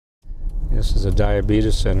This is a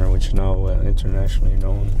diabetes center, which is now internationally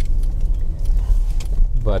known.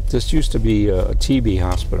 But this used to be a TB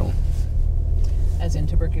hospital. As in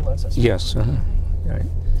tuberculosis? Yes, right.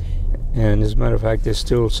 And as a matter of fact, there's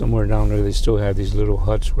still somewhere down there, they still have these little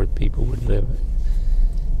huts where people would live.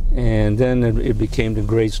 And then it became the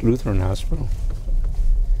Grace Lutheran Hospital.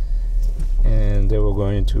 And they were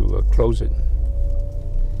going to close it.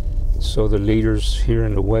 So the leaders here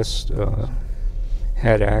in the West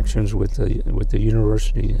had actions with the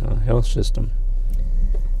university health system,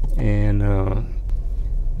 and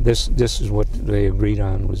this is what they agreed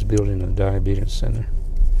on, was building a diabetes center,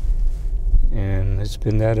 and it's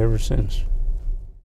been that ever since.